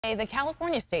The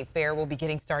California State Fair will be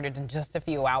getting started in just a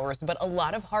few hours, but a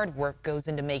lot of hard work goes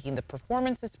into making the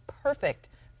performances perfect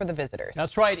for the visitors.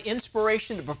 That's right.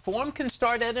 Inspiration to perform can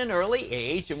start at an early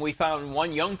age, and we found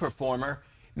one young performer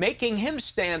making him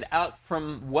stand out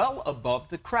from well above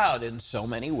the crowd in so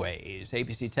many ways.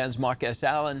 ABC 10's Mark S.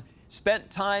 Allen spent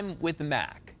time with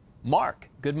Mac. Mark,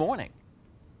 good morning.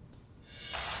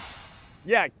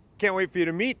 Yeah, can't wait for you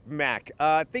to meet Mac.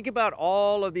 Think about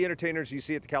all of the entertainers you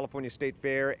see at the California State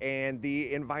Fair and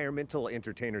the environmental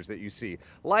entertainers that you see,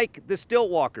 like the stilt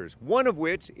walkers, one of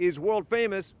which is world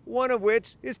famous, one of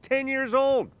which is 10 years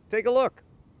old. Take a look.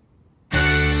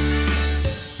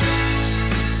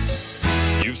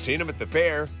 You've seen them at the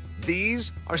fair.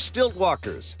 These are stilt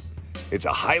walkers. It's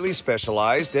a highly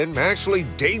specialized and actually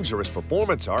dangerous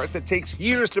performance art that takes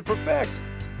years to perfect.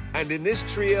 And in this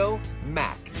trio,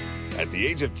 Mac. At the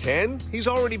age of 10, he's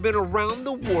already been around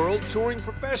the world touring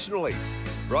professionally.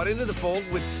 Brought into the fold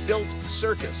with Stilt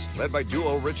Circus, led by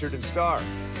duo Richard and Star.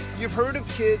 You've heard of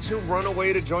kids who run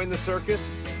away to join the circus?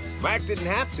 Mac didn't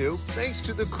have to, thanks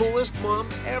to the coolest mom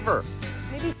ever.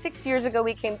 Maybe 6 years ago,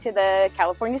 we came to the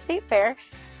California State Fair,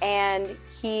 and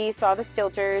he saw the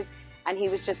stilters, and he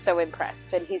was just so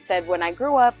impressed. And he said, when I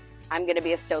grow up, I'm going to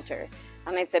be a stilter.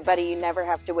 And I said, buddy, you never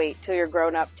have to wait till you're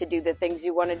grown up to do the things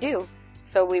you want to do.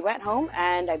 So we went home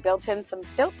and I built him some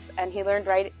stilts, and he learned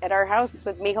right at our house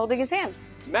with me holding his hand.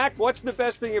 Mac, what's the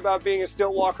best thing about being a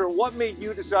stilt walker? What made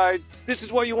you decide this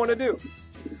is what you want to do?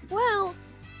 Well,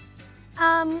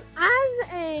 as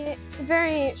a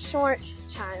very short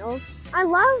child, I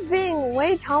love being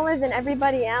way taller than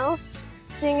everybody else,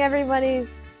 seeing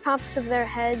everybody's tops of their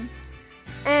heads,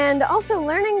 and also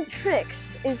learning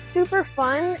tricks is super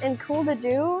fun and cool to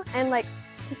do, and like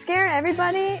to scare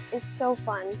everybody is so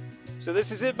fun. So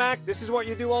this is it, Mac? This is what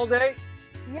you do all day?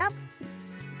 Yep.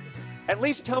 At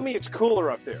least tell me it's cooler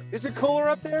up there. Is it cooler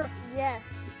up there?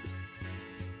 Yes.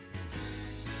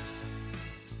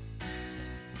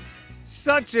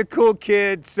 Such a cool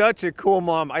kid, such a cool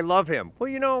mom. I love him. Well,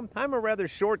 you know, I'm a rather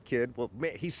short kid. Well,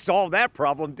 man, he solved that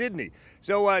problem, didn't he?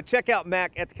 So check out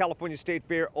Mac at the California State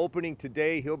Fair opening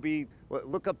today. He'll be, well,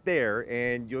 look up there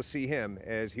and you'll see him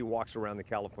as he walks around the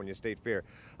California State Fair.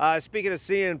 Speaking of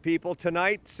seeing people,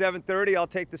 tonight, 7:30, I'll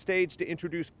take the stage to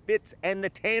introduce Fitz and the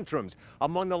Tantrums,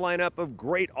 among the lineup of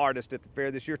great artists at the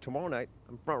fair this year. Tomorrow night,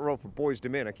 I'm front row for Boys to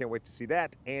Men. I can't wait to see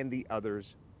that and the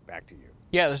others. Back to you.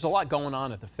 Yeah, there's a lot going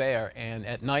on at the fair, and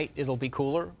at night it'll be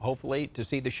cooler, hopefully, to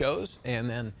see the shows. And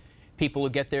then people who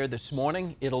get there this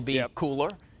morning, it'll be cooler.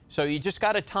 So you just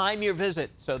got to time your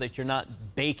visit so that you're not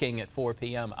baking at 4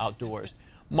 p.m. outdoors.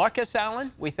 Mark S.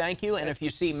 Allen, we thank you. And if you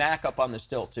see Mac up on the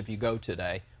stilts, if you go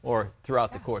today or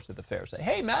throughout the course of the fair, say,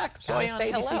 hey, Mac, saw you on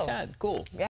ABC 10. Cool. Yeah.